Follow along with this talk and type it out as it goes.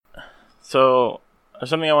So,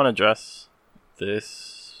 there's something I want to address.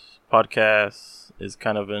 This podcast is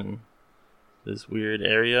kind of in this weird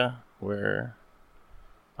area where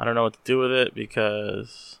I don't know what to do with it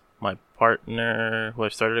because my partner, who I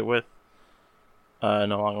started it with, no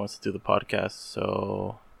longer wants to do the podcast.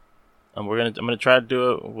 So, I'm gonna try to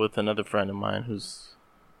do it with another friend of mine who's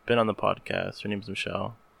been on the podcast. Her name's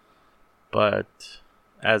Michelle, but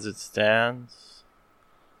as it stands,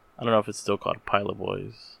 I don't know if it's still called Pilot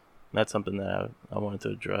Boys. That's something that I wanted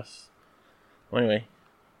to address. Well, anyway,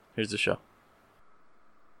 here's the show.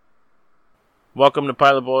 Welcome to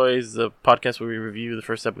Pilot Boys, the podcast where we review the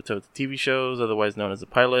first episode of the TV shows, otherwise known as the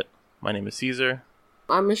pilot. My name is Caesar.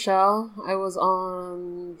 I'm Michelle. I was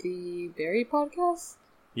on the Barry podcast.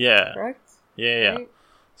 Yeah. Correct? Yeah. Right?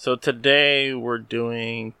 So today we're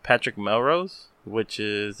doing Patrick Melrose, which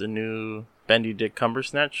is a new Bendy Dick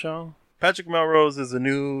Cumbersnatch show. Patrick Melrose is a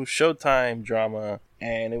new Showtime drama,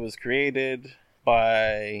 and it was created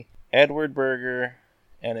by Edward Berger,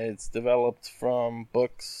 and it's developed from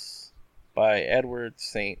books by Edward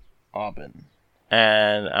St. Aubin.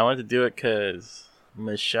 And I wanted to do it because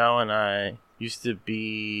Michelle and I used to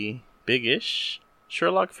be big-ish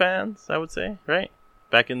Sherlock fans, I would say, right?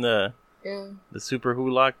 Back in the Super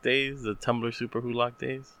Wholock days, the Tumblr Super Wholock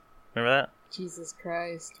days. Remember that? Jesus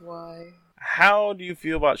Christ, why? How do you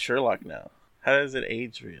feel about Sherlock now? How does it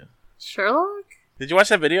age for you? Sherlock? Did you watch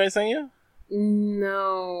that video I sent you?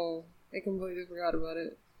 No. I completely forgot about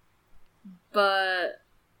it. But,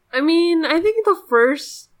 I mean, I think the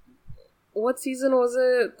first... What season was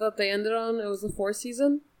it that they ended on? It was the 4th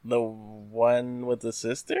season? The one with the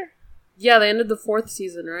sister? Yeah, they ended the 4th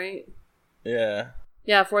season, right? Yeah.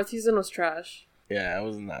 Yeah, 4th season was trash. Yeah, it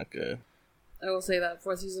was not good. I will say that.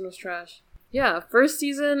 4th season was trash. Yeah, 1st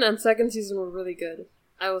season and 2nd season were really good.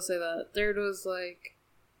 I will say that. 3rd was like...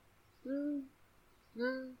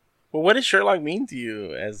 Well, what does Sherlock mean to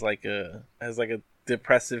you as like a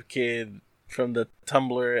depressive kid from the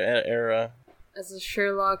Tumblr era? As a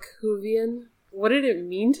Sherlock Whovian? What did it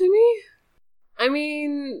mean to me? I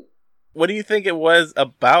mean... What do you think it was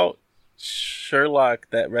about Sherlock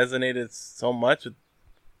that resonated so much with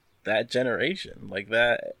that generation? Like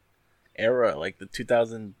that era, like the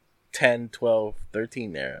 2010, 12,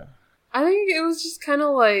 13 era? I think it was just kind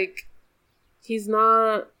of like... He's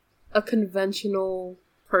not a conventional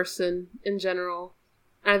person in general.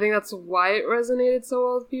 And I think that's why it resonated so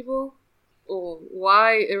well with people. Well,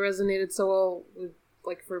 why it resonated so well with,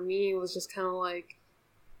 like, for me, was just kind of like...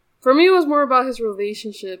 For me, it was more about his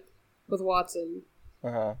relationship with Watson.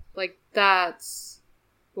 Uh-huh. Like, that's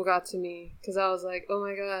what got to me. Because I was like, oh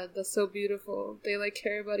my god, that's so beautiful. They, like,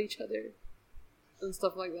 care about each other. And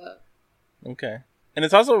stuff like that. Okay. And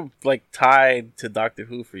it's also, like, tied to Doctor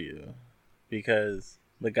Who for you. Because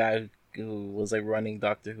the guy who was, like, running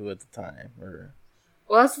Doctor Who at the time.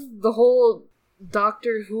 Well, that's the whole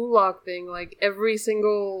Doctor Who-lock thing. Like, every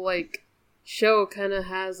single, like, show kind of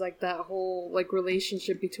has, like, that whole, like,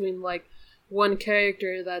 relationship between, like, one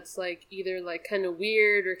character that's, like, either, like, kind of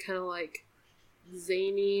weird or kind of, like,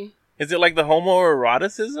 zany. Is it, like, the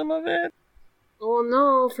homoeroticism of it? Well,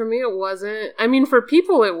 no, for me it wasn't. I mean, for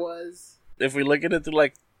people it was. If we look at it through,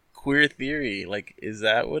 like, queer theory, like, is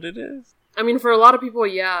that what it is? I mean, for a lot of people,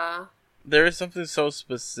 yeah. There is something so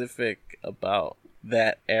specific about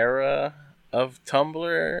that era of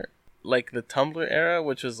Tumblr, like the Tumblr era,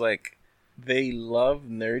 which was like, they love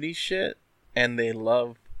nerdy shit and they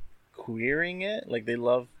love queering it, like they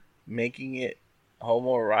love making it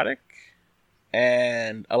homoerotic.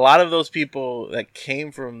 And a lot of those people that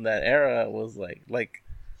came from that era was like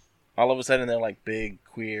all of a sudden they're like big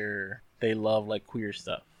queer, they love like queer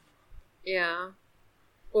stuff. Yeah.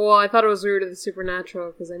 Well, I thought it was weird of the Supernatural,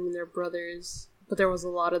 because, I mean, they're brothers. But there was a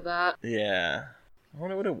lot of that. Yeah. I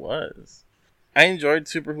wonder what it was. I enjoyed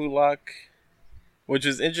Super Wholock, which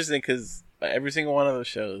is interesting, because every single one of those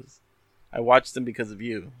shows, I watched them because of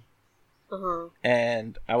you. Uh-huh.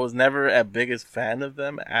 And I was never as big a fan of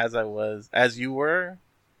them as you were.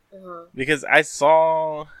 Uh-huh. Because I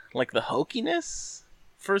saw, like, the hokiness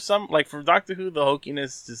for Doctor Who, the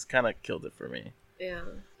hokiness just kind of killed it for me. Yeah.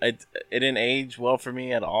 It didn't age well for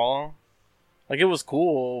me at all. Like, it was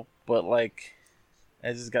cool, but, like,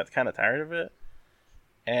 I just got kind of tired of it.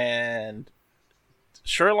 And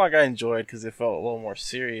Sherlock I enjoyed because it felt a little more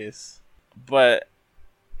serious. But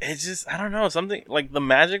it just, I don't know, something, like, the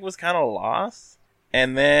magic was kind of lost.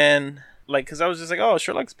 And then, like, because I was just like, oh,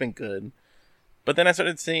 Sherlock's been good. But then I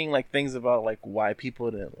started seeing, like, things about, like, why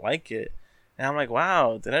people didn't like it. And I'm like,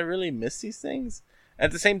 wow, did I really miss these things?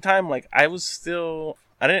 At the same time, like, I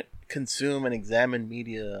didn't consume and examine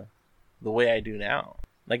media the way I do now.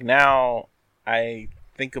 Like, now, I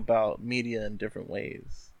think about media in different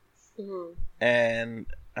ways. Mm-hmm. And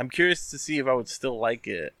I'm curious to see if I would still like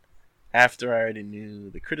it after I already knew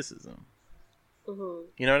the criticism. Mm-hmm.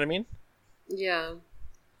 You know what I mean? Yeah.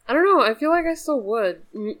 I don't know. I feel like I still would.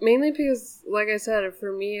 Mainly because, like I said,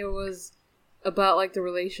 for me it was about, like, the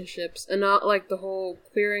relationships. And not, like, the whole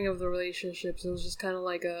queering of the relationships. It was just kind of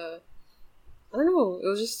like I don't know. It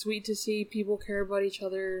was just sweet to see people care about each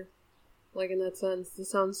other, like, in that sense. This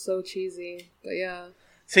sounds so cheesy. But yeah.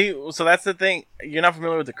 See, so that's the thing. You're not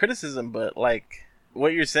familiar with the criticism, but, like,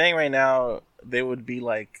 what you're saying right now, they would be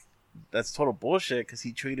like, that's total bullshit because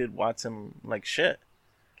he treated Watson like shit.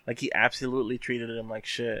 Like, he absolutely treated him like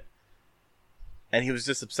shit. And he was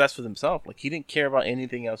just obsessed with himself. Like, he didn't care about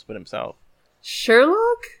anything else but himself.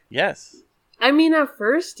 Sherlock? Yes. I mean, at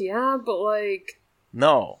first, yeah, but, like...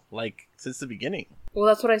 No, like, since the beginning. Well,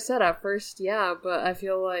 that's what I said. At first, yeah, but I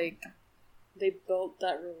feel like they built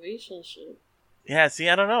that relationship. Yeah, see,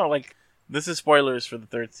 I don't know. Like, this is spoilers for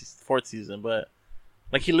the fourth season, but,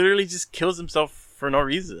 like, he literally just kills himself for no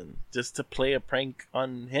reason. Just to play a prank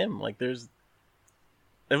on him. Like, there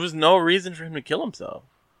was no reason for him to kill himself.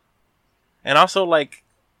 And also, like,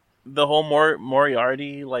 the whole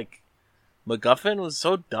Moriarty, like, MacGuffin was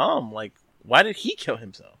so dumb. Like, why did he kill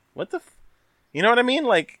himself? What the you know what I mean?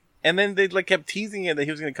 Like, and then they, like, kept teasing it that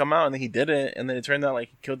he was going to come out, and then he didn't, and then it turned out, like,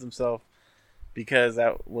 he killed himself because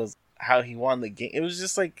that was how he won the game. It was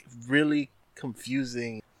just, like, really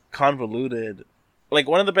confusing, convoluted. Like,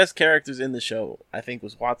 one of the best characters in the show, I think,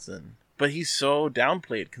 was Watson. But he's so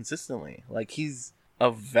downplayed consistently. Like, he's a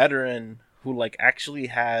veteran who, like, actually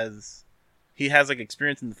has... He has, like,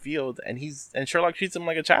 experience in the field, and Sherlock treats him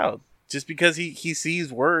like a child. Just because he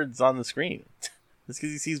sees words on the screen. Just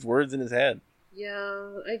because he sees words in his head.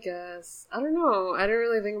 Yeah, I guess. I don't know. I didn't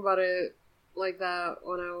really think about it like that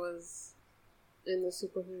when I was in the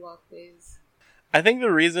Super Who phase. I think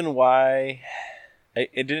the reason why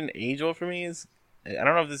it didn't age well for me is... I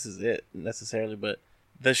don't know if this is it, necessarily, but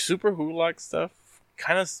the Super Who stuff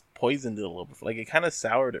kind of poisoned it a little bit. Like, it kind of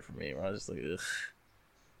soured it for me, where I was just like, ugh.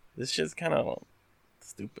 This shit's kind of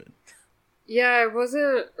stupid. Yeah, I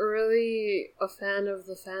wasn't really a fan of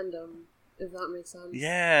the fandom, if that makes sense.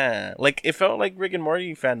 Yeah, like, it felt like Rick and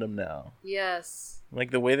Morty fandom now. Yes.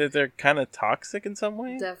 Like, the way that they're kind of toxic in some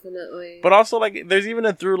way. Definitely. But also, like, there's even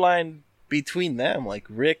a through line between them. Like,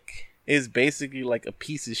 Rick is basically, like, a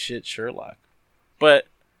piece of shit Sherlock. But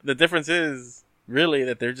the difference is, really,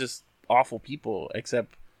 that they're just awful people,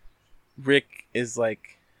 except Rick is,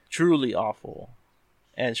 like, truly awful.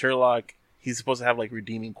 And Sherlock, he's supposed to have, like,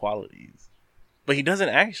 redeeming qualities. But he doesn't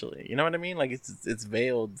actually. You know what I mean? Like, it's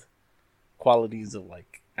veiled qualities of,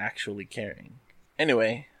 like, actually caring.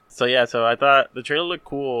 Anyway. So, yeah, so I thought the trailer looked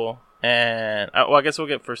cool. And, well, I guess we'll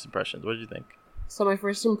get first impressions. What did you think? So my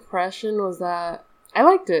first impression was that I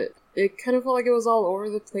liked it. It kind of felt like it was all over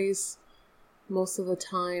the place most of the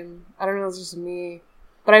time. I don't know, it's just me.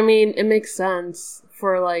 But, I mean, it makes sense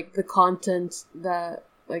for, like, the content that,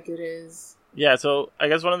 like, it is. Yeah, so I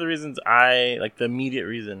guess one of the reasons the immediate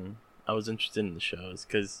reason I was interested in the show is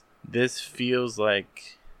because this feels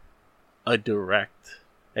like a direct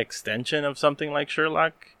extension of something like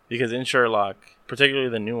Sherlock. Because in Sherlock, particularly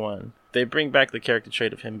the new one, they bring back the character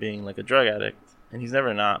trait of him being like a drug addict. And he's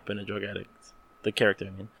never not been a drug addict. The character, I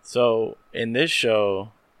mean. So in this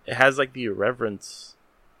show, it has like the irreverence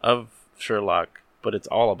of Sherlock, but it's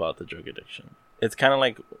all about the drug addiction. It's kind of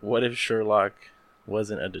like, what if Sherlock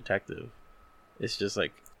wasn't a detective? It's just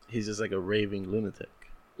like, he's just like a raving lunatic.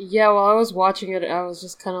 Yeah, while I was watching it, I was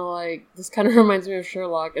just kind of like, this kind of reminds me of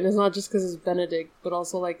Sherlock. And it's not just because it's Benedict, but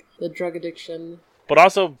also like the drug addiction. But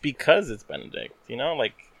also because it's Benedict, you know?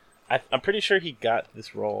 Like, I'm pretty sure he got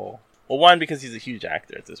this role. Well, one, because he's a huge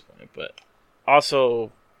actor at this point, but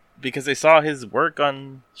also because they saw his work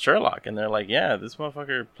on Sherlock. And they're like, yeah, this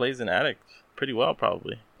motherfucker plays an addict pretty well,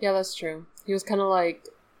 probably. Yeah, that's true. He was kind of like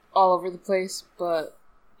all over the place, but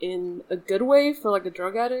in a good way for like a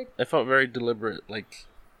drug addict. It felt very deliberate, like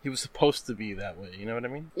he was supposed to be that way, you know what I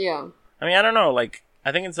mean? Yeah. I mean, I don't know, like,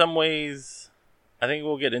 I think in some ways, I think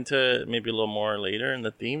we'll get into maybe a little more later in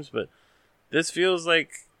the themes, but this feels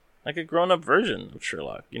like a grown-up version of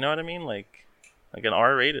Sherlock, you know what I mean? Like an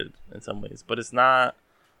R-rated in some ways, but it's not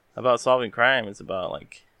about solving crime, it's about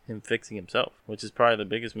like him fixing himself, which is probably the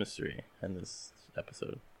biggest mystery in this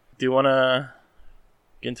episode. Do you want to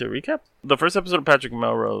get into a recap? The first episode of Patrick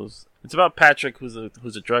Melrose, it's about Patrick, who's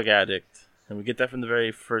a drug addict, and we get that from the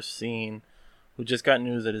very first scene, who just got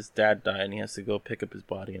news that his dad died and he has to go pick up his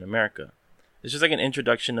body in America. It's just like an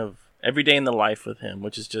introduction of every day in the life with him,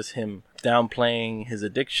 which is just him downplaying his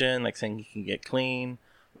addiction, like saying he can get clean,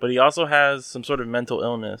 but he also has some sort of mental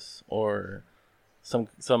illness or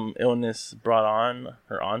some illness brought on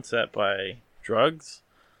or onset by drugs.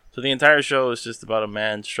 So the entire show is just about a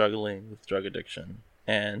man struggling with drug addiction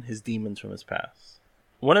and his demons from his past.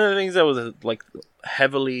 One of the things that was like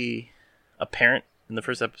heavily apparent in the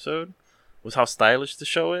first episode was how stylish the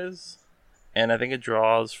show is, and I think it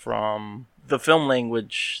draws from the film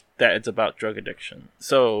language that it's about drug addiction.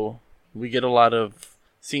 So we get a lot of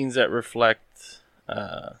scenes that reflect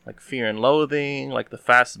like Fear and Loathing, like the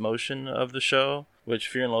fast motion of the show, which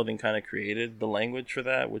Fear and Loathing kind of created the language for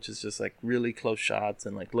that, which is just like really close shots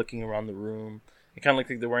and like looking around the room. It kind of looks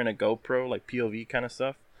like they're wearing a GoPro, like POV kind of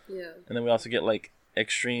stuff. Yeah. And then we also get like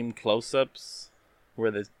extreme close-ups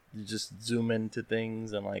where they just zoom into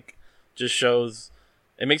things and like just shows.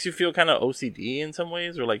 It makes you feel kind of OCD in some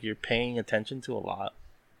ways, or like you're paying attention to a lot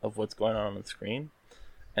of what's going on the screen.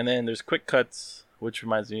 And then there's quick cuts, which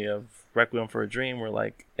reminds me of Requiem for a Dream, where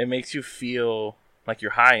like it makes you feel like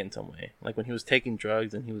you're high in some way. Like when he was taking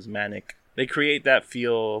drugs and he was manic. They create that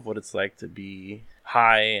feel of what it's like to be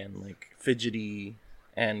high and like fidgety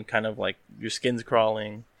and kind of like your skin's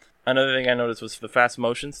crawling. Another thing I noticed was the fast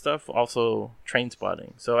motion stuff, also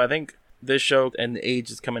Trainspotting. So I think this show and the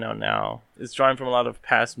age is coming out now is drawing from a lot of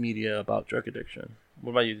past media about drug addiction.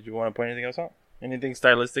 What about you? Did you want to point anything else out? Anything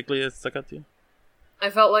stylistically that stuck out to you?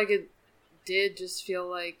 I felt like it did just feel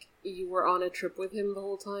like you were on a trip with him the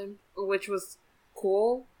whole time, which was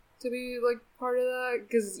cool to be like part of that,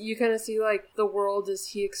 because you kind of see like the world as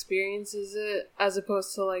he experiences it, as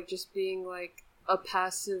opposed to like just being like a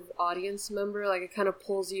passive audience member. Like it kind of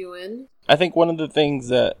pulls you in. I think one of the things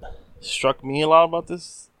that struck me a lot about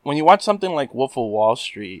this, when you watch something like Wolf of Wall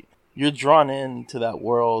Street, you're drawn into that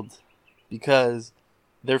world because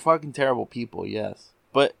they're fucking terrible people, yes.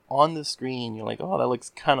 But on the screen, you're like, oh, that looks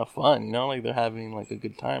kind of fun, you know? Like, they're having, like, a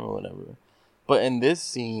good time or whatever. But in this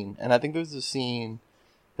scene, and I think there's a scene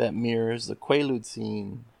that mirrors the Quaalude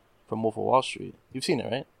scene from Wolf of Wall Street. You've seen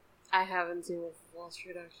it, right? I haven't seen Wolf of Wall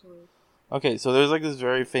Street, actually. Okay, so there's, like, this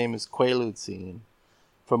very famous Quaalude scene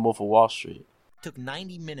from Wolf of Wall Street. Took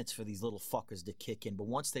 90 minutes for these little fuckers to kick in, but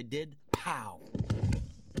once they did, pow!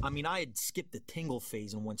 I mean, I had skipped the tingle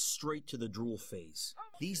phase and went straight to the drool phase.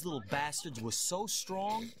 These little bastards were so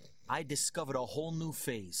strong, I discovered a whole new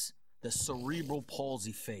phase. The cerebral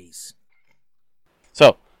palsy phase.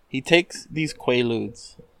 So, he takes these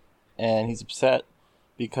Quaaludes, and he's upset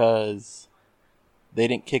because they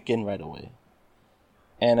didn't kick in right away.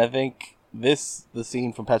 And I think the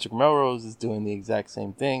scene from Patrick Melrose is doing the exact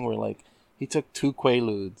same thing, where, like, he took 2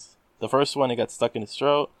 Quaaludes. The first one, it got stuck in his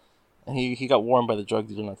throat, and he got warned by the drug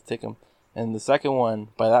dealer not to take him. And the second one,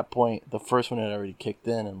 by that point, the first one had already kicked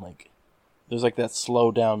in, and like there's like that slow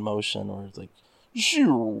down motion where it's like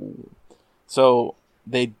shoo. So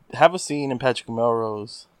they have a scene in Patrick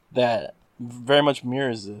Melrose that very much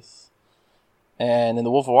mirrors this. And in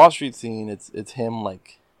the Wolf of Wall Street scene, it's him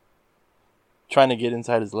like trying to get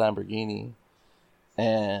inside his Lamborghini,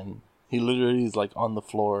 and he literally is like on the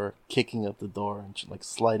floor kicking up the door and like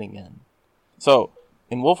sliding in. So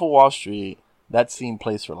in Wolf of Wall Street, that scene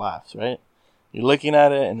plays for laughs, right? You're looking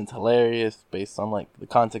at it and it's hilarious based on like the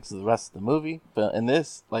context of the rest of the movie. But in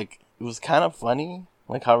this, like, it was kind of funny,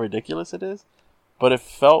 like how ridiculous it is. But it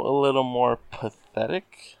felt a little more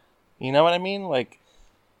pathetic. You know what I mean? Like,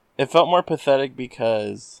 it felt more pathetic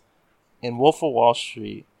because in Wolf of Wall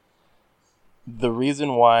Street, the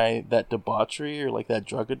reason why that debauchery or like that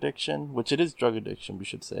drug addiction, which it is drug addiction, we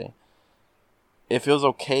should say, it feels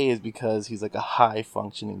okay is because he's like a high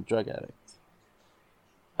functioning drug addict.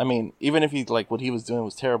 I mean, even if he's like what he was doing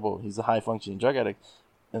was terrible, he's a high functioning drug addict.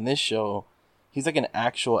 In this show, he's like an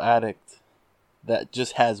actual addict that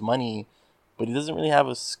just has money, but he doesn't really have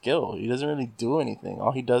a skill. He doesn't really do anything.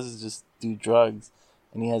 All he does is just do drugs,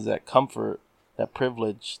 and he has that comfort, that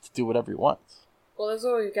privilege to do whatever he wants. Well, that's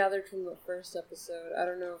what we gathered from the first episode. I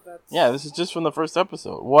don't know if that's... Yeah, this is just from the first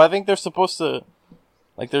episode. Well, I think they're supposed to...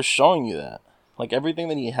 Like, they're showing you that. Like, everything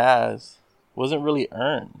that he has wasn't really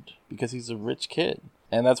earned because he's a rich kid.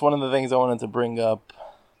 And that's one of the things I wanted to bring up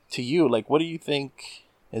to you. Like, what do you think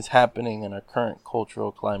is happening in our current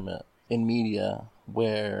cultural climate in media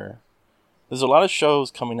where there's a lot of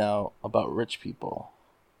shows coming out about rich people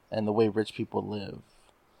and the way rich people live?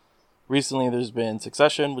 Recently, there's been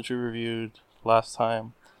Succession, which we reviewed last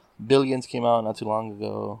time. Billions came out not too long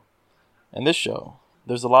ago. And this show,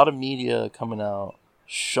 there's a lot of media coming out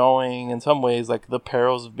showing, in some ways, like the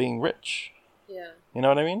perils of being rich. Yeah. You know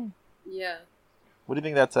what I mean? Yeah. What do you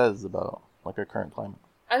think that says about like our current climate?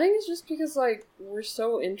 I think it's just because like we're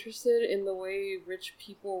so interested in the way rich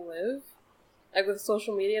people live. Like with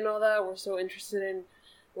social media and all that, we're so interested in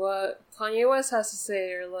what Kanye West has to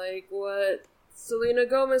say or like what Selena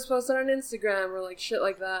Gomez posted on Instagram or like shit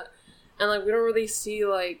like that. And like we don't really see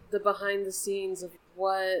like the behind the scenes of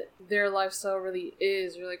what their lifestyle really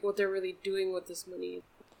is or like what they're really doing with this money.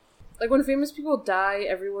 Like when famous people die,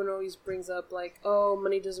 everyone always brings up like, oh,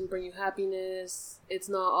 money doesn't bring you happiness. It's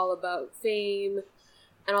not all about fame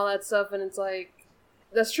and all that stuff. And it's like,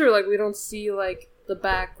 that's true. Like we don't see like the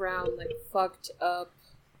background, like fucked up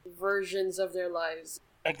versions of their lives.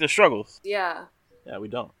 Like the struggles. Yeah. Yeah, we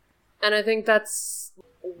don't. And I think that's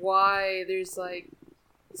why there's like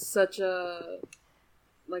such a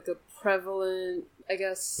like a prevalent, I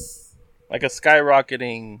guess, like a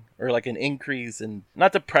skyrocketing or like an increase in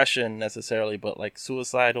not depression necessarily, but like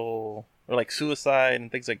suicidal or like suicide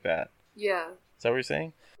and things like that. Yeah. Is that what you're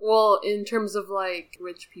saying? Well, in terms of like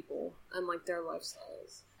rich people and like their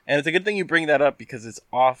lifestyles. And it's a good thing you bring that up because it's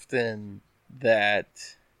often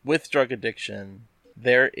that with drug addiction,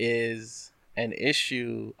 there is an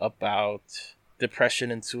issue about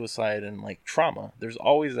depression and suicide and like trauma. There's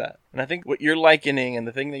always that. And I think what you're likening and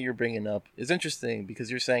the thing that you're bringing up is interesting because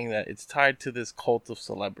you're saying that it's tied to this cult of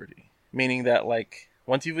celebrity, meaning that like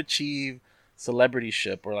once you've achieved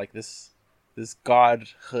celebrityship or like this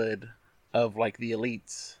godhood of like the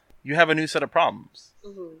elites, you have a new set of problems.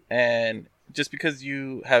 Mm-hmm. And just because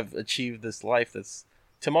you have achieved this life that's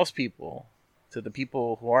to most people, to the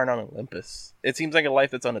people who aren't on Olympus, it seems like a life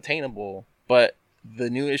that's unattainable, but the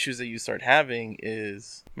new issues that you start having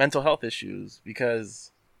is mental health issues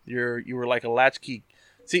because you were like a latchkey.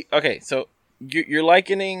 See, okay, so you're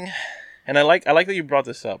likening, and I like that you brought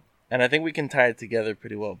this up, and I think we can tie it together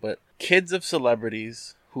pretty well. But kids of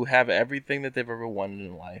celebrities who have everything that they've ever wanted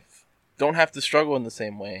in life don't have to struggle in the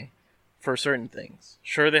same way for certain things.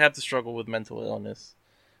 Sure, they have to struggle with mental illness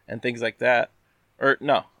and things like that. Or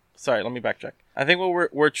no, sorry, let me backtrack. I think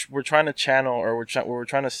what we're trying to channel, or we're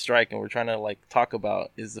trying to strike, and we're trying to like talk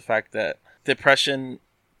about is the fact that depression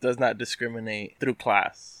does not discriminate through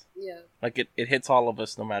class. Yeah. Like it hits all of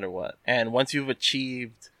us no matter what. And once you've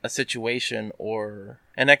achieved a situation or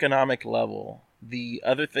an economic level, the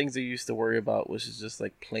other things that you used to worry about, which is just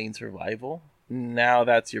like plain survival, now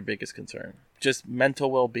that's your biggest concern. Just mental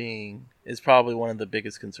well-being is probably one of the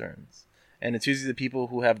biggest concerns. And it's usually the people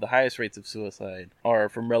who have the highest rates of suicide are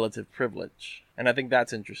from relative privilege. And I think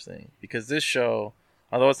that's interesting because this show,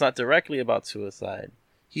 although it's not directly about suicide,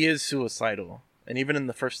 he is suicidal. And even in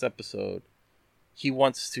the first episode, he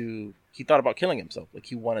thought about killing himself. Like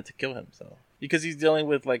he wanted to kill himself because he's dealing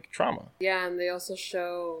with like trauma. Yeah, and they also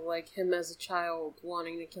show like him as a child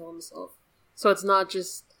wanting to kill himself. So it's not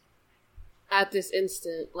just at this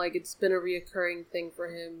instant, like it's been a reoccurring thing for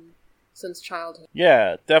him since childhood.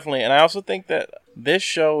 Yeah, definitely. And I also think that this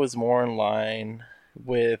show is more in line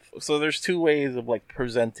with, so there's two ways of like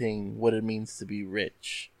presenting what it means to be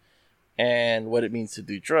rich and what it means to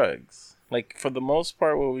do drugs. Like for the most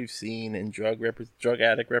part, what we've seen in drug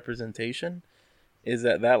addict representation is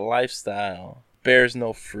that lifestyle bears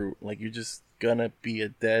no fruit. Like you're just gonna be a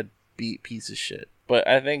deadbeat piece of shit. But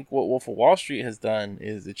I think what Wolf of Wall Street has done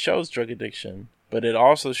is it shows drug addiction, but it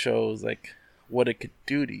also shows like what it could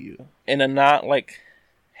do to you in a not like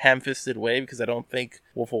ham-fisted way, because I don't think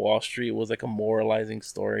Wolf of Wall Street was like a moralizing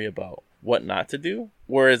story about what not to do.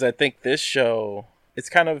 Whereas I think this show, it's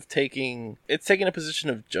kind of taking a position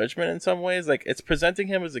of judgment in some ways. Like it's presenting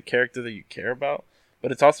him as a character that you care about,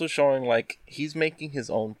 but it's also showing like he's making his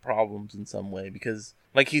own problems in some way because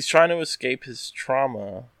like he's trying to escape his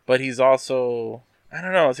trauma, but he's also, I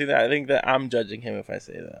don't know. See, that I think that I'm judging him if I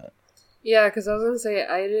say that. Yeah, because I was gonna say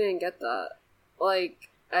I didn't get that. Like,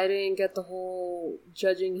 I didn't get the whole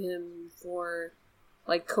judging him for,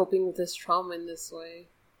 like, coping with his trauma in this way.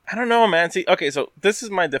 I don't know, man. See, okay, so this is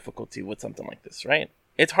my difficulty with something like this, right?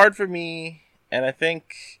 It's hard for me, and I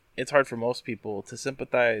think it's hard for most people to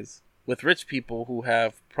sympathize with rich people who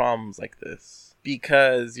have problems like this.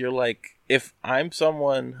 Because you're like, if I'm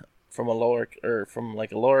someone from a lower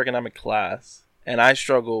economic class, and I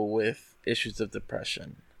struggle with issues of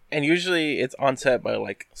depression, and usually it's onset by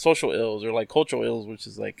like social ills or like cultural ills, which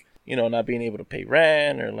is like, you know, not being able to pay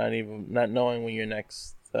rent or not knowing when your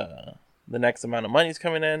next the next amount of money is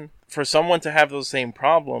coming in. For someone to have those same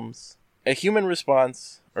problems, a human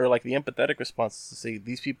response or like the empathetic response is to say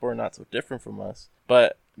these people are not so different from us.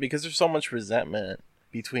 But because there's so much resentment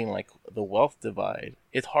between like the wealth divide,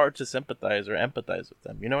 it's hard to sympathize or empathize with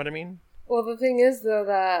them. You know what I mean? Well, the thing is though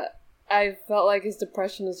that I felt like his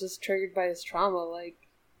depression was just triggered by his trauma. Like,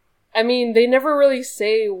 I mean, they never really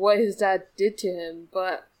say what his dad did to him,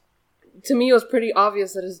 but to me it was pretty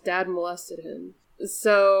obvious that his dad molested him.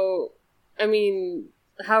 So, I mean,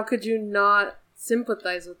 how could you not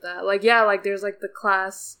sympathize with that? Like, yeah, like there's like the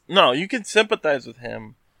class. No, you can sympathize with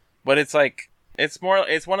him, but it's like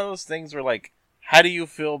It's one of those things where, like, how do you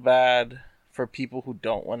feel bad for people who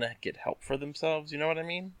don't want to get help for themselves? You know what I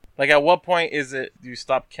mean? Like, at what point is it you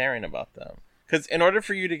stop caring about them? Because in order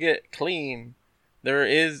for you to get clean, there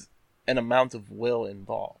is an amount of will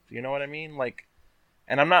involved. You know what I mean? Like,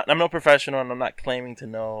 and I'm no professional, and I'm not claiming to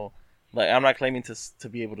know, like, I'm not claiming to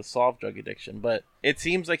be able to solve drug addiction, but it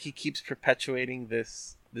seems like he keeps perpetuating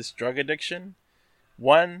this drug addiction.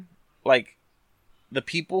 One, like, the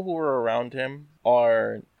people who are around him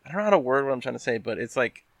are, I don't know how to word what I'm trying to say, but it's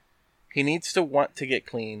like, he needs to want to get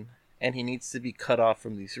clean, and he needs to be cut off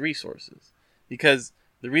from these resources. Because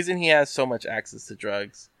the reason he has so much access to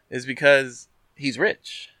drugs is because he's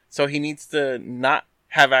rich. So he needs to not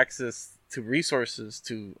have access to resources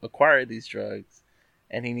to acquire these drugs,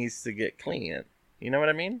 and he needs to get clean. You know what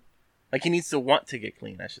I mean? Like, he needs to want to get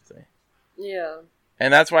clean, I should say. Yeah.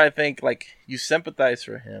 And that's why I think, like, you sympathize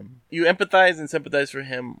for him. You empathize and sympathize for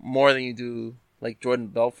him more than you do, like, Jordan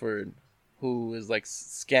Belfort, who is, like,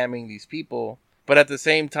 scamming these people. But at the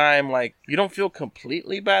same time, like, you don't feel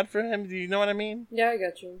completely bad for him. Do you know what I mean? Yeah, I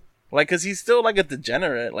got you. Like, because he's still, like, a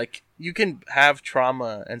degenerate. Like, you can have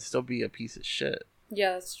trauma and still be a piece of shit.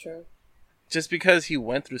 Yeah, that's true. Just because he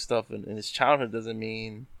went through stuff in his childhood doesn't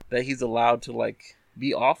mean that he's allowed to, like,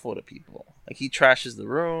 be awful to people. Like, he trashes the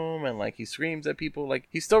room and, like, he screams at people. Like,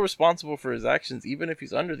 he's still responsible for his actions, even if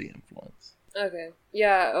he's under the influence. Okay.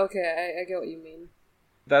 Yeah, okay, I get what you mean.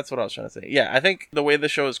 That's what I was trying to say. Yeah, I think the way the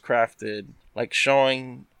show is crafted, like,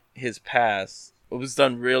 showing his past, it was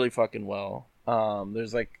done really fucking well.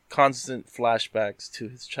 There's, like, constant flashbacks to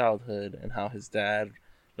his childhood and how his dad,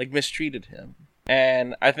 like, mistreated him.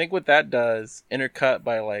 And I think what that does, intercut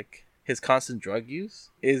by, like, his constant drug use,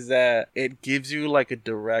 is that it gives you, like, a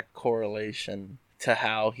direct correlation to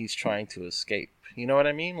how he's trying to escape. You know what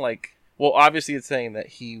I mean? Like, well, obviously it's saying that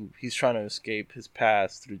he's trying to escape his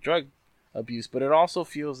past through drug abuse, but it also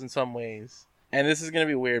feels in some ways, and this is going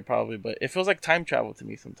to be weird probably, but it feels like time travel to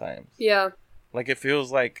me sometimes. Yeah. Like, it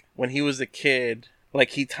feels like when he was a kid,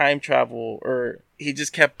 like, he time traveled, or he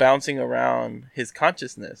just kept bouncing around his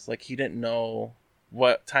consciousness. Like, he didn't know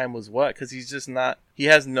what time was what, because he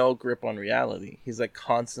has no grip on reality. He's, like,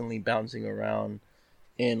 constantly bouncing around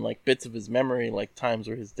in, like, bits of his memory, like times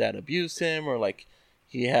where his dad abused him, or, like,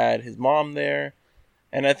 he had his mom there.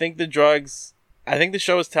 And I think the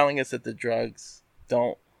show is telling us that the drugs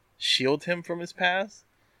don't shield him from his past.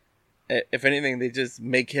 If anything, they just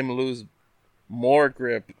make him lose more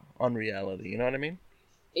grip on reality. You know what I mean?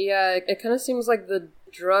 Yeah, it kind of seems like the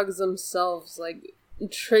drugs themselves, like,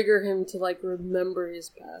 trigger him to, like, remember his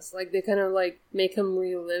past. Like, they kind of, like, make him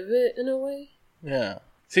relive it in a way. Yeah.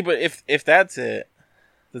 See, but if that's it,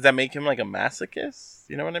 does that make him, like, a masochist?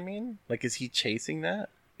 You know what I mean? Like, is he chasing that?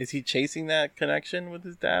 Is he chasing that connection with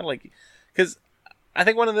his dad? Like, because I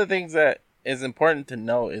think one of the things that is important to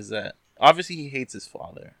know is that obviously he hates his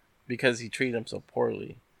father because he treated him so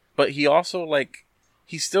poorly. But he also, like,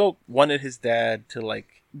 he still wanted his dad to,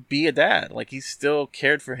 like, be a dad. Like, he still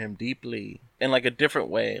cared for him deeply in, like, a different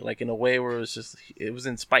way. Like, in a way where it was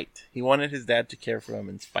in spite. He wanted his dad to care for him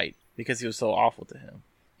in spite because he was so awful to him.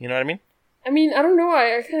 You know what I mean? I mean, I don't know.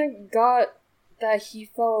 I kind of got that he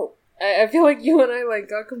felt... I feel like you and I, like,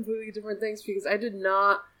 got completely different things because I did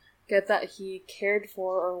not get that he cared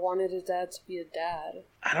for or wanted his dad to be a dad.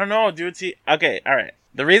 I don't know, dude. See, okay, all right.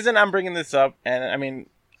 The reason I'm bringing this up, and I mean,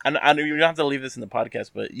 I you don't have to leave this in the podcast,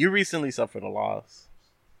 but you recently suffered a loss.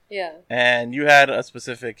 Yeah. And you had a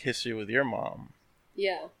specific history with your mom.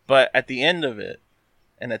 Yeah. But at the end of it,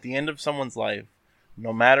 and at the end of someone's life,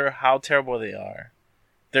 no matter how terrible they are,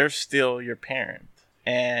 they're still your parent.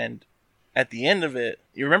 And at the end of it,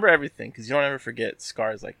 you remember everything because you don't ever forget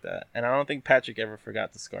scars like that. And I don't think Patrick ever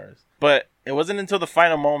forgot the scars. But it wasn't until the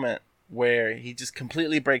final moment where he just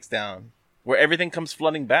completely breaks down, where everything comes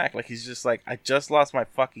flooding back. Like, he's just like, I just lost my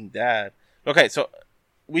fucking dad. Okay, so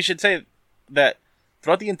we should say that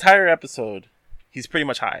throughout the entire episode, he's pretty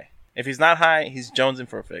much high. If he's not high, he's jonesing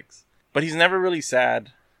for a fix. But he's never really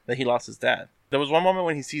sad that he lost his dad. There was one moment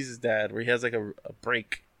when he sees his dad where he has, like, a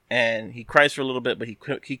break. And he cries for a little bit, but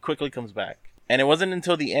he quickly comes back. And it wasn't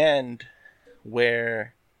until the end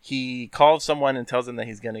where he calls someone and tells them that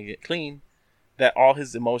he's going to get clean that all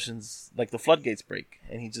his emotions, like, the floodgates break.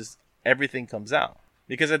 And everything comes out.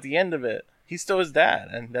 Because at the end of it, he's still his dad.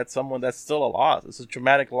 And that's still a loss. It's a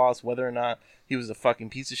traumatic loss, whether or not he was a fucking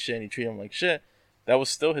piece of shit and he treated him like shit. That was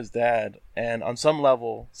still his dad. And on some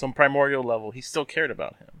level, some primordial level, he still cared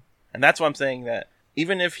about him. And that's why I'm saying that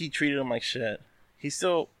even if he treated him like shit, he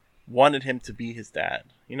still wanted him to be his dad.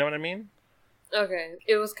 You know what I mean? Okay.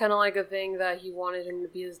 It was kind of like a thing that he wanted him to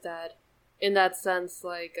be his dad. In that sense,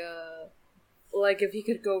 like, Like, if he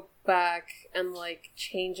could go back and, like,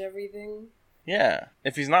 change everything. Yeah.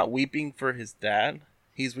 If he's not weeping for his dad,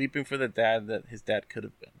 he's weeping for the dad that his dad could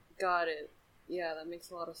have been. Got it. Yeah, that makes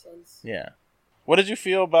a lot of sense. Yeah. What did you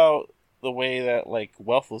feel about the way that, like,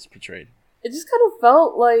 Wealth was portrayed? It just kind of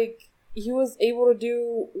felt like he was able to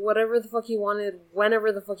do whatever the fuck he wanted,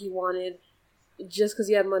 whenever the fuck he wanted, just because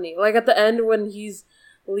he had money. Like, at the end, when he's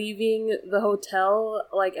leaving the hotel,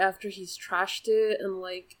 like, after he's trashed it and,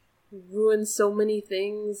 like, ruined so many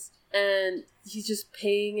things, and he's just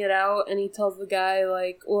paying it out, and he tells the guy,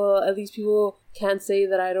 like, well, at least people can't say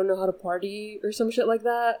that I don't know how to party, or some shit like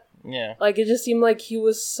that. Yeah. Like, it just seemed like he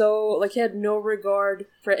was so, like, he had no regard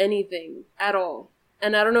for anything at all.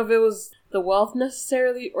 And I don't know if it was the wealth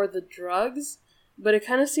necessarily or the drugs, but it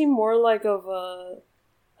kind of seemed more like a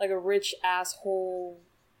rich asshole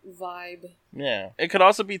vibe. Yeah. It could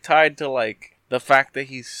also be tied to, like, the fact that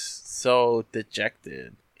he's so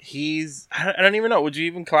dejected. I don't even know, would you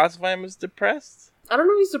even classify him as depressed? I don't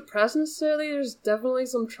know if he's depressed necessarily. There's definitely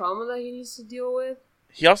some trauma that he needs to deal with.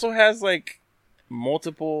 He also has, like,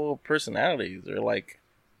 multiple personalities or, like,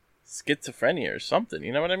 schizophrenia or something.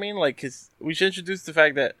 You know what I mean? Like, we should introduce the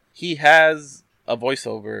fact that he has a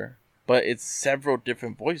voiceover, but it's several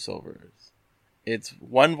different voiceovers. It's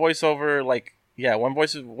one voiceover, like, yeah, one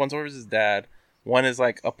voiceover is his dad. One is,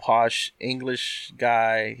 like, a posh English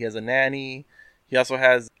guy. He has a nanny. He also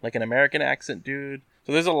has, like, an American accent dude.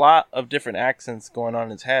 So there's a lot of different accents going on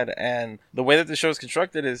in his head. And the way that the show is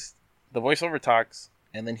constructed is the voiceover talks,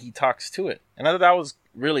 and then he talks to it. And I thought that was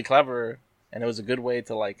really clever, and it was a good way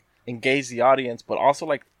to, like, engage the audience, but also,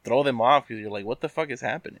 like, throw them off because you're like, what the fuck is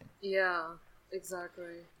happening? Yeah,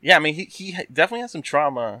 exactly. Yeah, I mean, he definitely has some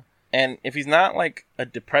trauma. And if he's not, like, a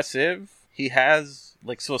depressive, he has,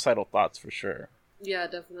 like, suicidal thoughts for sure. Yeah,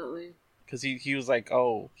 definitely. Because he was like,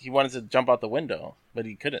 oh, he wanted to jump out the window, but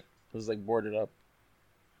he couldn't. It was, like, boarded up.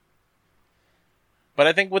 But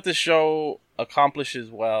I think what the show accomplishes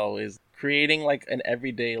well is creating, like, an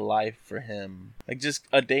everyday life for him. Like, just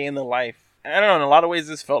a day in the life. I don't know, in a lot of ways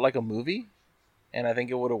this felt like a movie. And I think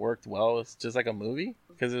it would have worked well. It's just like a movie.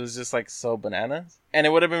 Because it was just, like, so bananas. And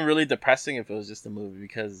it would have been really depressing if it was just a movie.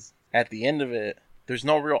 Because at the end of it, there's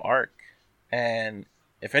no real arc. And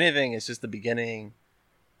if anything, it's just the beginning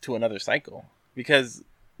to another cycle. Because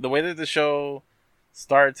the way that the show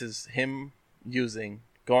starts is him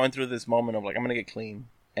going through this moment of, like, I'm going to get clean.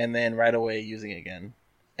 And then right away using again.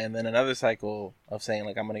 And then another cycle of saying,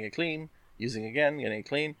 like, I'm going to get clean. Using again, getting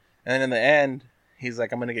clean. And then in the end, he's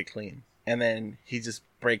like, I'm going to get clean. And then he just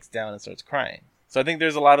breaks down and starts crying. So I think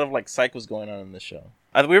there's a lot of, like, cycles going on in this show.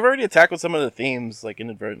 We've already tackled some of the themes, like,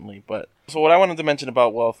 inadvertently. But so what I wanted to mention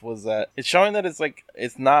about Wealth was that it's showing that it's, like,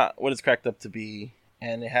 it's not what it's cracked up to be.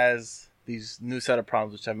 And it has these new set of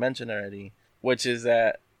problems, which I mentioned already. Which is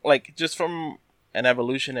that, like, just from an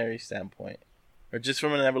evolutionary standpoint, or just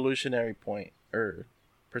from an evolutionary point or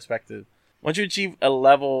perspective, once you achieve a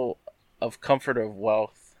level of comfort of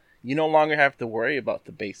wealth, you no longer have to worry about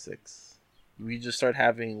the basics. We just start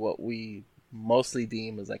having what we mostly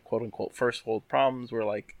deem as, like, quote unquote first world problems, where,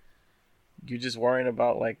 like, you're just worrying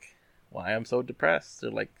about, like, why I'm so depressed,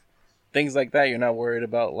 or, like, things like that. You're not worried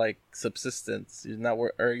about, like, subsistence. You're not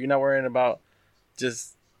worrying about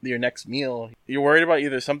just your next meal. You're worried about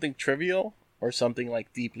either something trivial or something,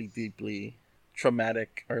 like, deeply, deeply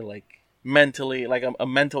traumatic, or, like, mentally, like a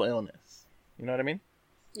mental illness. You know what I mean?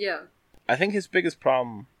 Yeah. I think his biggest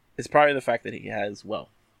problem is probably the fact that he has wealth.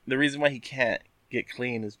 The reason why he can't get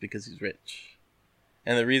clean is because he's rich.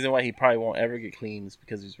 And the reason why he probably won't ever get clean is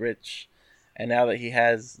because he's rich. And now that he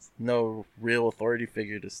has no real authority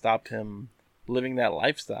figure to stop him living that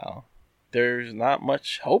lifestyle, there's not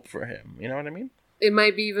much hope for him. You know what I mean? It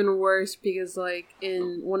might be even worse because, like,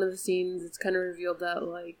 in one of the scenes, it's kind of revealed that,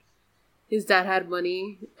 like, his dad had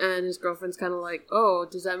money, and his girlfriend's kind of like, oh,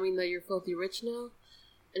 does that mean that you're filthy rich now?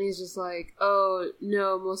 And he's just like, oh,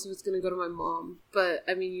 no, most of it's going to go to my mom. But,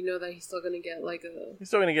 I mean, you know that he's still going to get, like, He's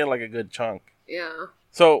still going to get, like, a good chunk. Yeah.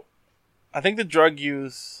 So, I think the drug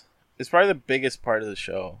use is probably the biggest part of the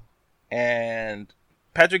show. And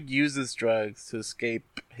Patrick uses drugs to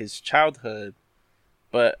escape his childhood.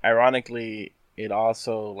 But, ironically, it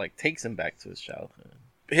also, like, takes him back to his childhood.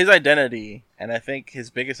 His identity, and I think his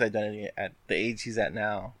biggest identity at the age he's at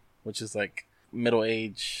now, which is, like,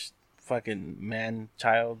 middle-aged fucking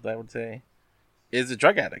man-child, I would say, is a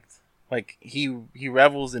drug addict. Like, he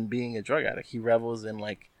revels in being a drug addict. He revels in,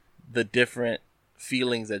 like, the different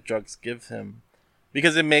feelings that drugs give him.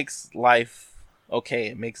 Because it makes life okay.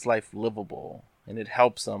 It makes life livable. And it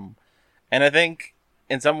helps him. And I think,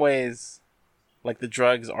 in some ways, like, the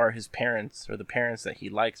drugs are his parents, or the parents that he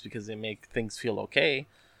likes, because they make things feel okay.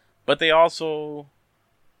 but they also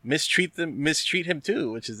mistreat him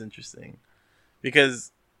too, which is interesting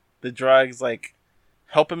because the drugs like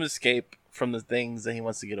help him escape from the things that he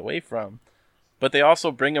wants to get away from, but they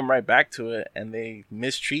also bring him right back to it, and they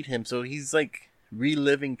mistreat him, so he's like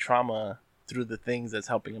reliving trauma through the things that's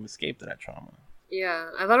helping him escape to that trauma. Yeah,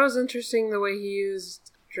 I thought it was interesting the way he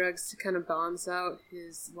used drugs to kind of balance out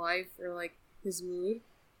his life or like his mood.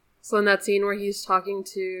 So in that scene where he's talking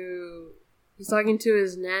to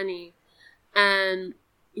his nanny, and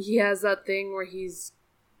he has that thing where he's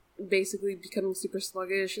basically becoming super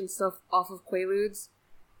sluggish and stuff off of Quaaludes,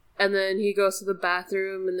 and then he goes to the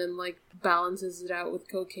bathroom and then like balances it out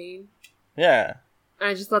with cocaine. Yeah. And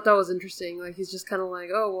I just thought that was interesting. Like, he's just kind of like,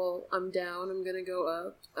 oh, well, I'm down, I'm gonna go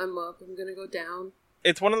up. I'm up, I'm gonna go down.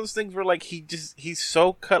 It's one of those things where like he's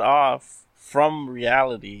so cut off from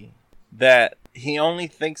reality that he only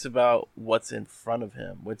thinks about what's in front of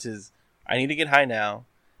him, which is, I need to get high now,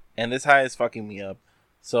 and this high is fucking me up,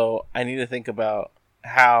 so I need to think about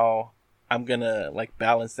how I'm gonna like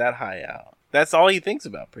balance that high out. That's all he thinks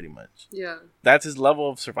about, pretty much. Yeah. That's his level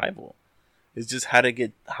of survival. It's just how to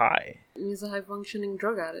get high. And he's a high-functioning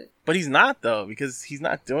drug addict. But he's not, though, because he's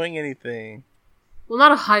not doing anything. Well,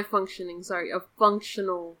 not a high-functioning, sorry, a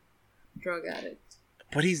functional drug addict.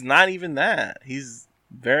 But he's not even that. He's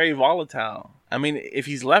very volatile. I mean, if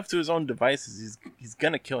he's left to his own devices, he's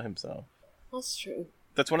gonna kill himself. That's true.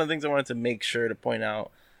 That's one of the things I wanted to make sure to point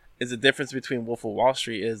out, is the difference between Wolf of Wall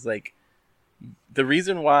Street is, like, the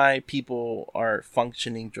reason why people are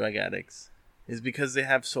functioning drug addicts is because they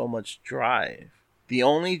have so much drive. The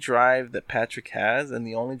only drive that Patrick has, and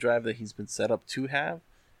the only drive that he's been set up to have,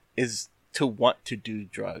 is to want to do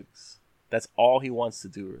drugs. That's all he wants to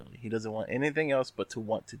do, really. He doesn't want anything else but to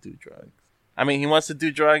want to do drugs. I mean, he wants to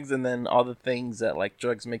do drugs and then all the things that, like,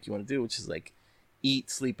 drugs make you want to do, which is, like,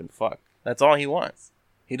 eat, sleep, and fuck. That's all he wants.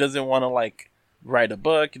 He doesn't want to, like, write a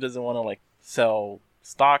book. He doesn't want to, like, sell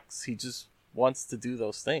stocks. He just wants to do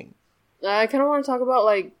those things. I kind of want to talk about,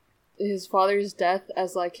 like, his father's death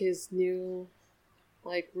as, like, his new,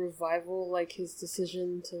 like, revival, like, his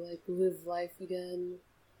decision to, like, live life again.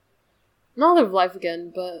 Not live life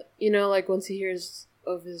again, but, you know, like, once he hears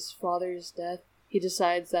of his father's death, he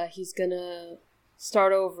decides that he's gonna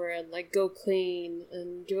start over and, like, go clean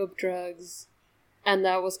and give up drugs. And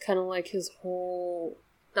that was kind of like his whole...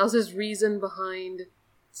 That was his reason behind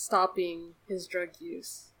stopping his drug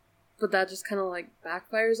use. But that just kind of, like,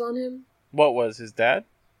 backfires on him. What was his dad?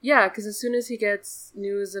 Yeah, because as soon as he gets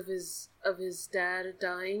news of his dad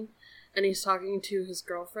dying, and he's talking to his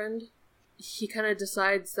girlfriend, he kind of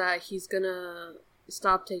decides that he's gonna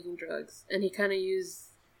stop taking drugs. And he kind of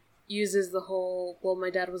uses the whole, well, my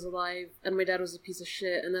dad was alive, and my dad was a piece of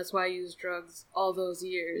shit, and that's why I used drugs all those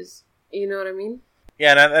years. You know what I mean?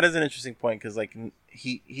 Yeah, that is an interesting point, because, like,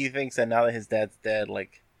 he thinks that now that his dad's dead,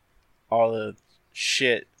 like, all the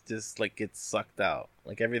shit just, like, gets sucked out.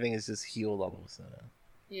 Like, everything is just healed all of a sudden.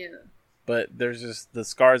 Yeah. But there's just, the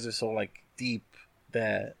scars are so, like, deep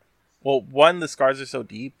that, well, one, the scars are so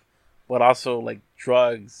deep, but also, like,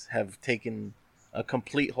 drugs have taken a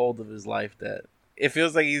complete hold of his life that it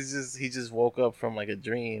feels like he just woke up from, like, a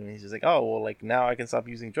dream, and he's just like, oh, well, like, now I can stop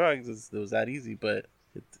using drugs. It was that easy, but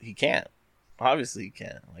he can't. Obviously he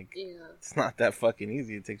can't. Like, yeah. It's not that fucking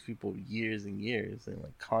easy. It takes people years and years and,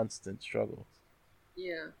 like, constant struggles.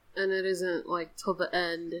 Yeah. And it isn't, like, till the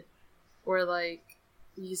end where, like,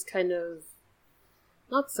 he's kind of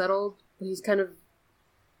not settled, but he's kind of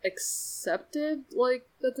accepted, like,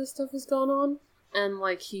 that this stuff has gone on, and,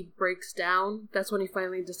 like, he breaks down. That's when he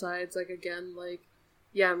finally decides, like, again, like,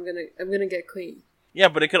 yeah, I'm gonna get clean. Yeah,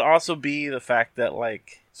 but it could also be the fact that,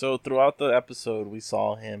 like, so throughout the episode we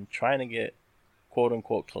saw him trying to get quote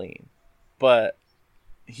unquote clean, but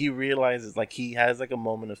he realizes, like, he has, like, a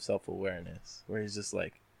moment of self-awareness where he's just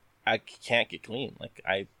like, I can't get clean. Like,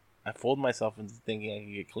 I fooled myself into thinking I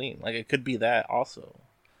could get clean. Like, it could be that also.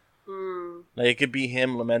 Like, it could be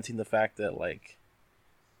him lamenting the fact that, like,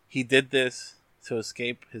 he did this to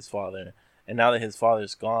escape his father, and now that his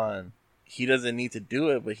father's gone, he doesn't need to do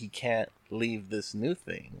it, but he can't leave this new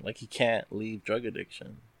thing. Like, he can't leave drug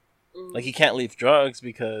addiction. Like, he can't leave drugs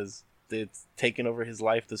because it's taken over his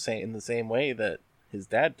life in the same way that his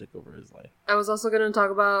dad took over his life. I was also going to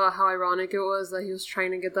talk about how ironic it was that he was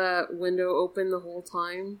trying to get that window open the whole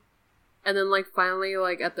time. And then, like, finally,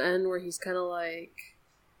 like, at the end where he's kind of,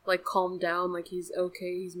 like, calmed down, like, he's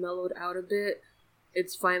okay, he's mellowed out a bit,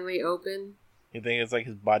 it's finally open. You think it's, like,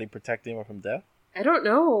 his body protecting him from death? I don't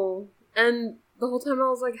know. And the whole time I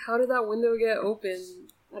was like, how did that window get open?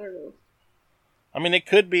 I don't know. I mean, it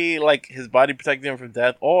could be like his body protecting him from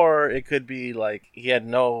death, or it could be like he had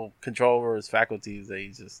no control over his faculties that he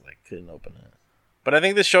just like couldn't open it. But I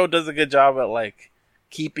think the show does a good job at like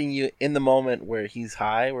keeping you in the moment where he's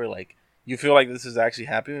high, where like you feel like this is actually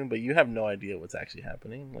happening, but you have no idea what's actually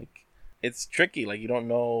happening. Like it's tricky. Like you don't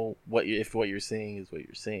know if what you're seeing is what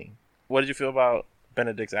you're seeing. What did you feel about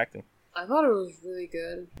Benedict's acting? I thought it was really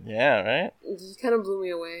good. Yeah, right? It just kind of blew me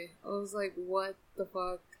away. I was like, what the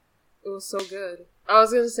fuck? It was so good. I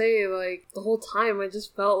was gonna say, like, the whole time I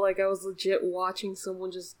just felt like I was legit watching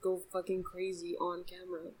someone just go fucking crazy on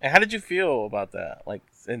camera. And how did you feel about that? Like,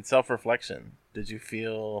 in self-reflection, did you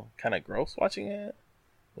feel kind of gross watching it?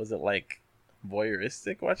 Was it, like,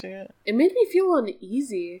 voyeuristic watching it? It made me feel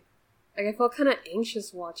uneasy. Like, I felt kind of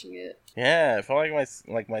anxious watching it. Yeah, I felt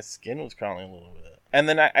like my skin was crawling a little bit. And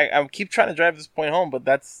then I keep trying to drive this point home, but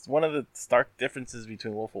that's one of the stark differences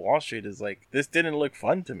between Wolf of Wall Street is, like, this didn't look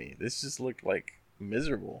fun to me. This just looked, like,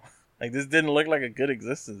 miserable. Like, this didn't look like a good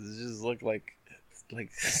existence. It just looked like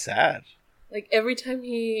sad. Like, every time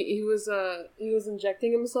he was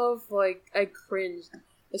injecting himself, like, I cringed.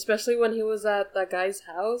 Especially when he was at that guy's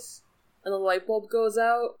house and the light bulb goes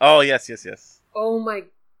out. Oh, yes. Oh my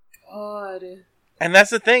god. And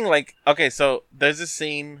that's the thing, like, okay, so there's a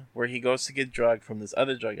scene where he goes to get drugged from this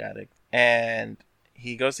other drug addict, and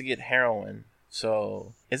he goes to get heroin.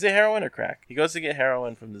 So, is it heroin or crack? He goes to get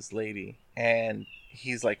heroin from this lady, and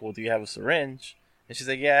he's like, well, do you have a syringe? And she's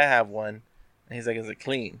like, yeah, I have one. And he's like, is it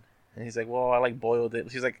clean? And he's like, well, I like boiled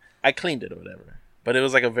it. She's like, I cleaned it or whatever. But it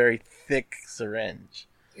was like a very thick syringe.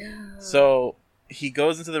 Yeah. So he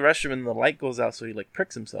goes into the restroom and the light goes out, so he like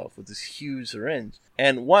pricks himself with this huge syringe.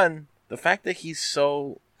 And the fact that he's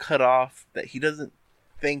so cut off that he doesn't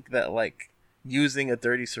think that like using a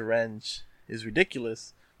dirty syringe is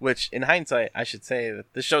ridiculous, which in hindsight, I should say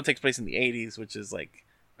that this show takes place in the 80s, which is like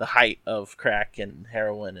the height of crack and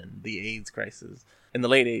heroin and the AIDS crisis in the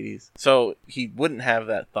late 80s. So he wouldn't have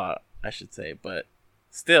that thought, I should say, but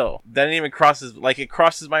still, that didn't even cross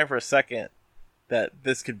his mind for a second that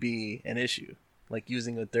this could be an issue. Like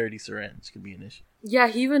using a dirty syringe could be an issue. Yeah,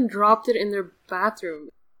 he even dropped it in their bathroom.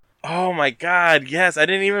 Oh my god, yes, I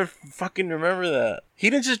didn't even fucking remember that.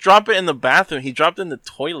 He didn't just drop it in the bathroom, he dropped it in the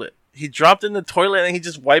toilet. He dropped it in the toilet and he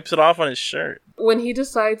just wipes it off on his shirt. When he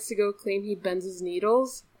decides to go clean, he bends his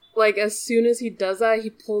needles. Like, as soon as he does that,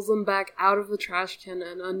 he pulls them back out of the trash can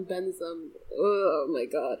and unbends them. Oh my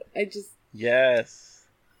god, Yes,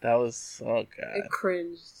 that was so good. I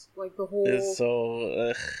cringed. Like, the whole... It's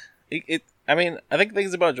so... I mean, I think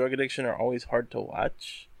things about drug addiction are always hard to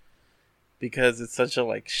watch because it's such a,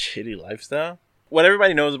 like, shitty lifestyle. What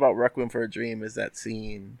everybody knows about Requiem for a Dream is that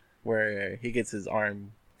scene where he gets his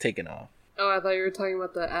arm taken off. Oh, I thought you were talking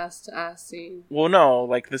about the ass-to-ass scene. Well, no,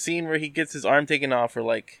 like, the scene where he gets his arm taken off, or,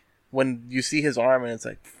 like, when you see his arm and it's,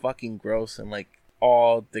 like, fucking gross and, like,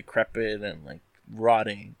 all decrepit and, like,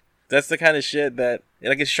 rotting. That's the kind of shit that,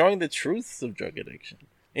 like, it's showing the truths of drug addiction.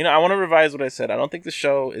 You know, I want to revise what I said. I don't think the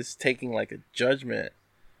show is taking, like, a judgment,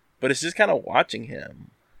 but it's just kind of watching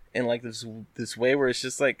him in, like, this way where it's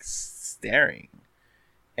just, like, staring.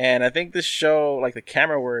 And I think this show, like, the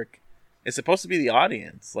camera work is supposed to be the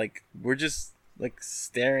audience. Like, we're just, like,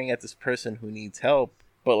 staring at this person who needs help,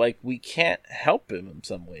 but, like, we can't help him in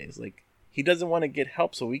some ways. Like, he doesn't want to get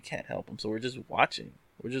help, so we can't help him. So we're just watching.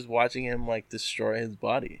 We're just watching him, like, destroy his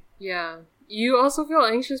body. Yeah. You also feel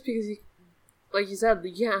anxious because, like you said,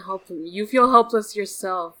 you can't help him. You feel helpless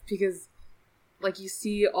yourself because, like, you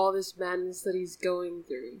see all this madness that he's going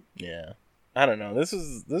through. Yeah. I don't know. This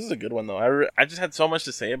is a good one, though. I just had so much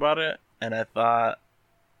to say about it, and I thought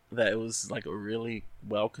that it was, like, a really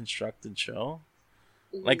well-constructed show.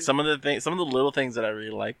 Mm-hmm. Like, some of the little things that I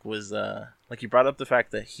really liked was, like, you brought up the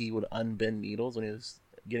fact that he would unbend needles when he was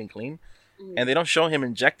getting clean. Mm-hmm. And they don't show him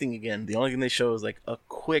injecting again. The only thing they show is, like, a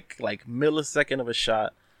quick, like, millisecond of a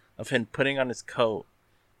shot of him putting on his coat.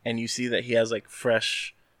 And you see that he has, like,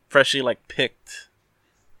 freshly, like, picked,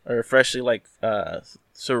 or freshly, like,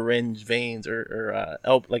 syringe veins, or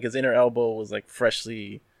like, his inner elbow was, like,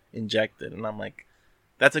 freshly injected. And I'm like,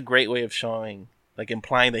 that's a great way of showing, like,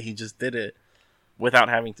 implying that he just did it without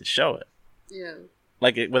having to show it. Yeah.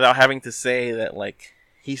 Like, without having to say that, like,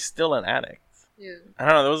 he's still an addict. Yeah. I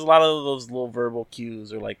don't know, there was a lot of those little verbal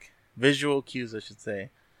cues, or, like, visual cues, I should say,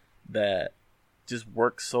 that just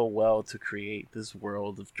work so well to create this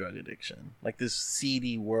world of drug addiction. Like, this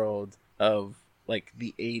seedy world of, like,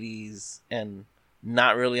 the 80s and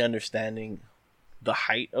not really understanding the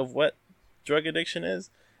height of what drug addiction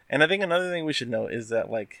is. And I think another thing we should know is that,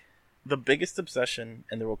 like, the biggest obsession,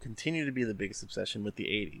 and there will continue to be the biggest obsession with the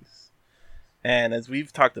 80s, and as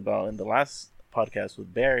we've talked about in the last podcast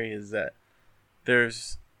with Barry, is that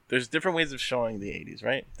there's different ways of showing the 80s,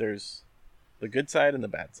 right? There's the good side and the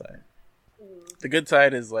bad side. The good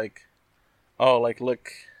side is like, oh, like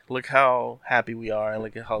look how happy we are and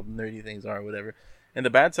look at how nerdy things are or whatever. And the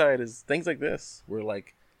bad side is things like this, where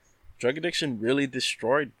like drug addiction really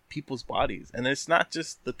destroyed people's bodies. And it's not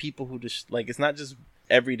just the people who it's not just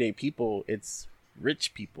everyday people, it's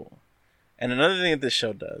rich people. And another thing that this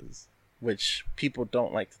show does, which people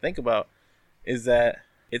don't like to think about, is that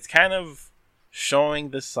it's kind of showing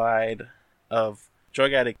the side of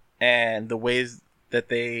drug addict and the ways that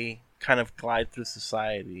they kind of glide through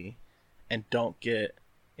society and don't get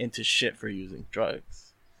into shit for using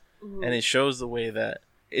drugs. Mm-hmm. And it shows the way that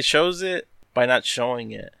it shows it by not showing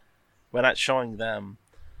them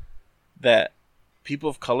that people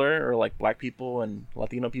of color, or like black people and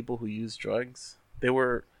Latino people who use drugs, they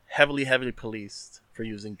were heavily policed for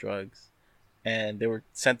using drugs, and they were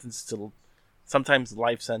sentenced to sometimes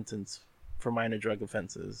life sentence for minor drug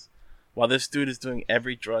offenses, while this dude is doing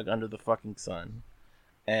every drug under the fucking sun,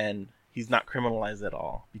 and he's not criminalized at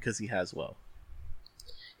all because he has wealth.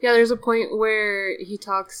 Yeah, there's a point where he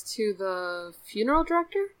talks to the funeral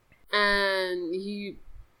director, and he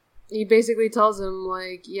basically tells him,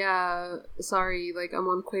 like, yeah, sorry, like, I'm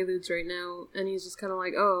on Quaaludes right now, and he's just kind of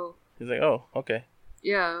like, oh. He's like, oh, okay.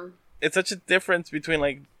 Yeah. It's such a difference between,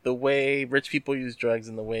 like, the way rich people use drugs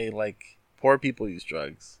and the way, like, poor people use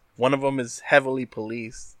drugs. One of them is heavily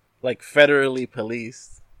policed, like, federally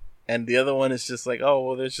policed, and the other one is just like, oh,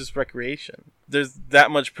 well, there's just recreation. There's that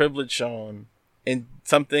much privilege shown in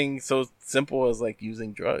something so simple as, like,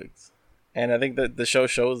 using drugs. And I think that the show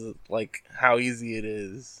shows, like, how easy it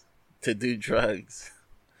is to do drugs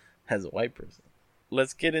as a white person.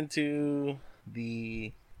 Let's get into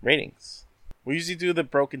the ratings. We usually do the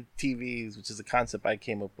broken TVs, which is a concept I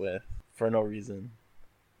came up with for no reason.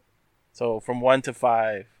 So from 1 to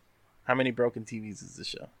 5, how many broken TVs is the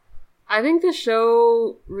show? I think the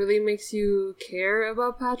show really makes you care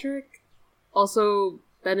about Patrick. Also,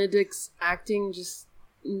 Benedict's acting just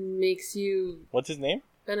makes you... What's his name?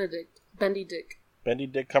 Benedict. Bendy Dick. Bendy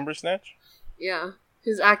Dick Cumbersnatch? Yeah.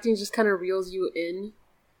 His acting just kind of reels you in.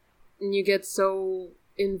 And you get so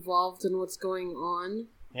involved in what's going on.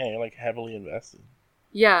 Yeah, you're like heavily invested.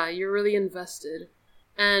 Yeah, you're really invested.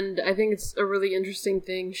 And I think it's a really interesting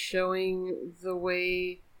thing showing the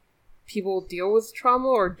way people deal with trauma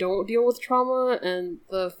or don't deal with trauma and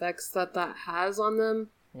the effects that has on them.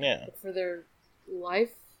 Yeah. For their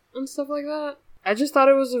life and stuff like that. I just thought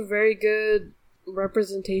it was a very good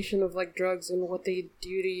representation of like drugs and what they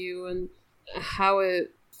do to you and how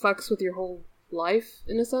it fucks with your whole life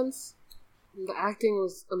in a sense. The acting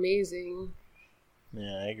was amazing.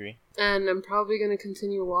 Yeah, I agree. And I'm probably going to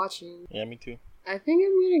continue watching. Yeah, me too. I think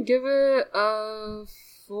I'm going to give it a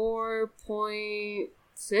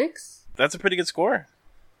 4.6. That's a pretty good score.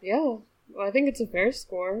 Yeah. Well, I think it's a fair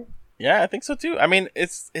score. Yeah, I think so too. I mean,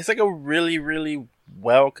 it's like a really, really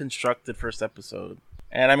well constructed first episode.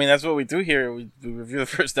 And I mean, that's what we do here. We review the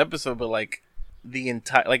first episode, but like the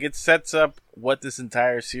entire, like it sets up what this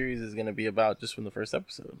entire series is going to be about just from the first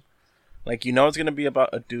episode. Like, you know, it's going to be about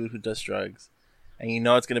a dude who does drugs, and you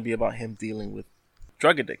know it's going to be about him dealing with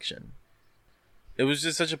drug addiction. It was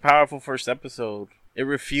just such a powerful first episode. It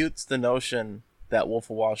refutes the notion that Wolf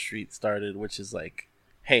of Wall Street started, which is like,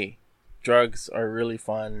 hey, drugs are really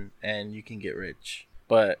fun and you can get rich.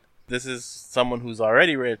 But this is someone who's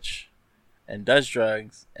already rich and does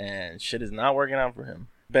drugs, and shit is not working out for him.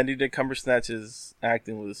 Benedict Cumbersnatch's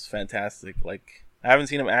acting was fantastic. Like, I haven't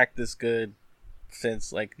seen him act this good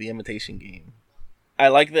since like The Imitation Game. I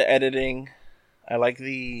like the editing. I like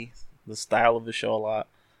the style of the show a lot.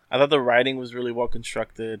 I thought the writing was really well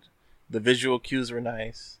constructed. The visual cues were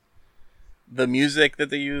nice. The music that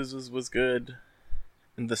they used was good.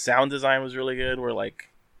 And the sound design was really good, where like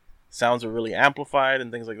sounds were really amplified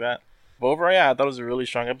and things like that. But overall, yeah, I thought it was a really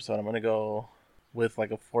strong episode. I'm going to go with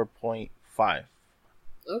like a 4.5.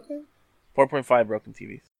 Okay. 4.5 broken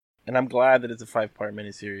TVs. And I'm glad that it's a 5-part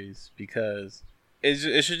miniseries because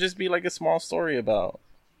it should just be like a small story about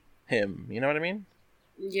him. You know what I mean?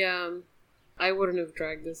 Yeah. I wouldn't have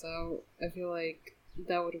dragged this out. I feel like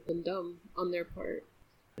that would have been dumb on their part.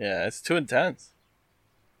 Yeah, it's too intense.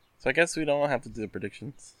 So I guess we don't have to do the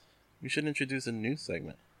predictions. We should introduce a new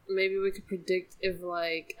segment. Maybe we could predict if,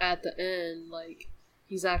 like, at the end, like,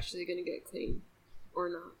 he's actually gonna get clean. Or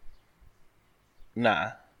not.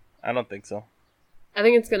 Nah, I don't think so. I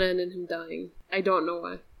think it's gonna end in him dying. I don't know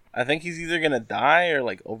why. I think he's either gonna die or,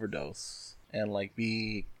 like, overdose. And, like,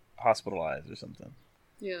 be hospitalized or something.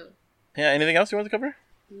 Yeah. Yeah, anything else you want to cover?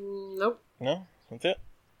 Nope. No? That's it?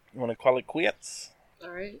 You want to call it quits?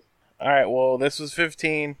 Alright. Alright, well, this was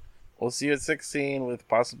 15. We'll see you at 16 with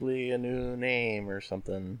possibly a new name or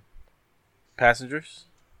something. Passengers,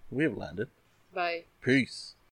 we have landed. Bye. Peace.